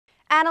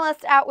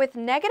Analysts out with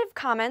negative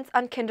comments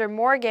on Kinder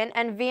Morgan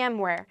and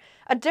VMware.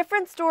 A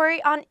different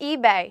story on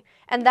eBay.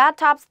 And that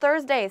tops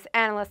Thursday's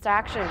analyst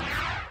actions.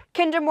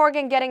 Kinder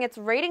Morgan getting its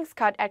ratings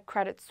cut at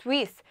Credit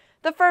Suisse.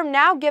 The firm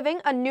now giving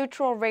a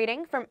neutral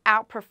rating from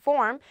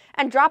outperform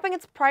and dropping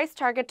its price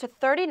target to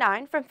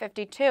 39 from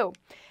 52.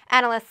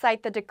 Analysts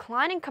cite the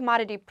declining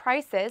commodity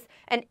prices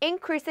and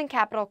increasing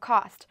capital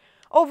cost.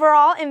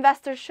 Overall,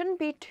 investors shouldn't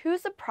be too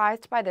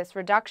surprised by this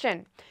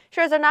reduction.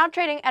 Shares are now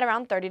trading at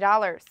around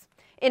 $30.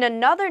 In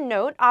another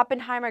note,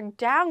 Oppenheimer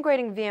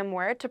downgrading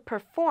VMware to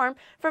perform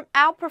from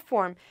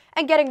outperform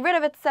and getting rid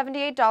of its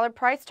 $78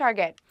 price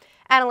target.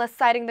 Analysts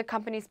citing the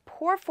company's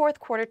poor fourth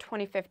quarter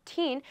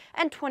 2015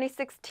 and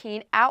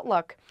 2016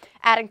 outlook.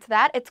 Adding to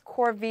that, its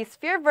core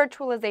vSphere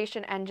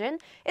virtualization engine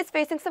is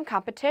facing some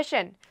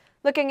competition.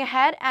 Looking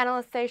ahead,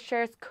 analysts say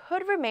shares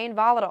could remain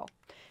volatile.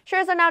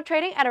 Shares are now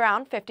trading at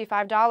around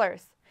 $55.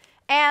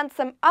 And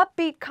some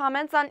upbeat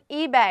comments on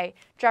eBay.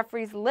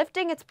 Jefferies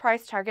lifting its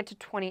price target to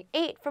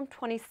 28 from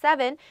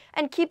 27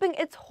 and keeping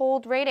its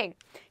hold rating.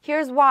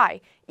 Here's why.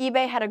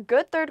 eBay had a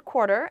good third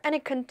quarter and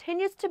it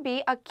continues to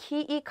be a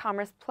key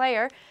e-commerce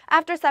player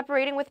after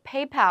separating with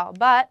PayPal,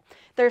 but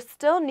there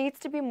still needs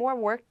to be more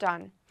work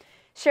done.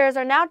 Shares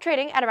are now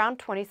trading at around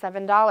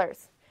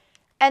 $27.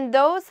 And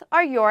those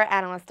are your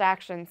analyst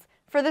actions.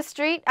 For The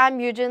Street, I'm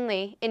U-Jin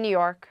Lee in New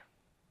York.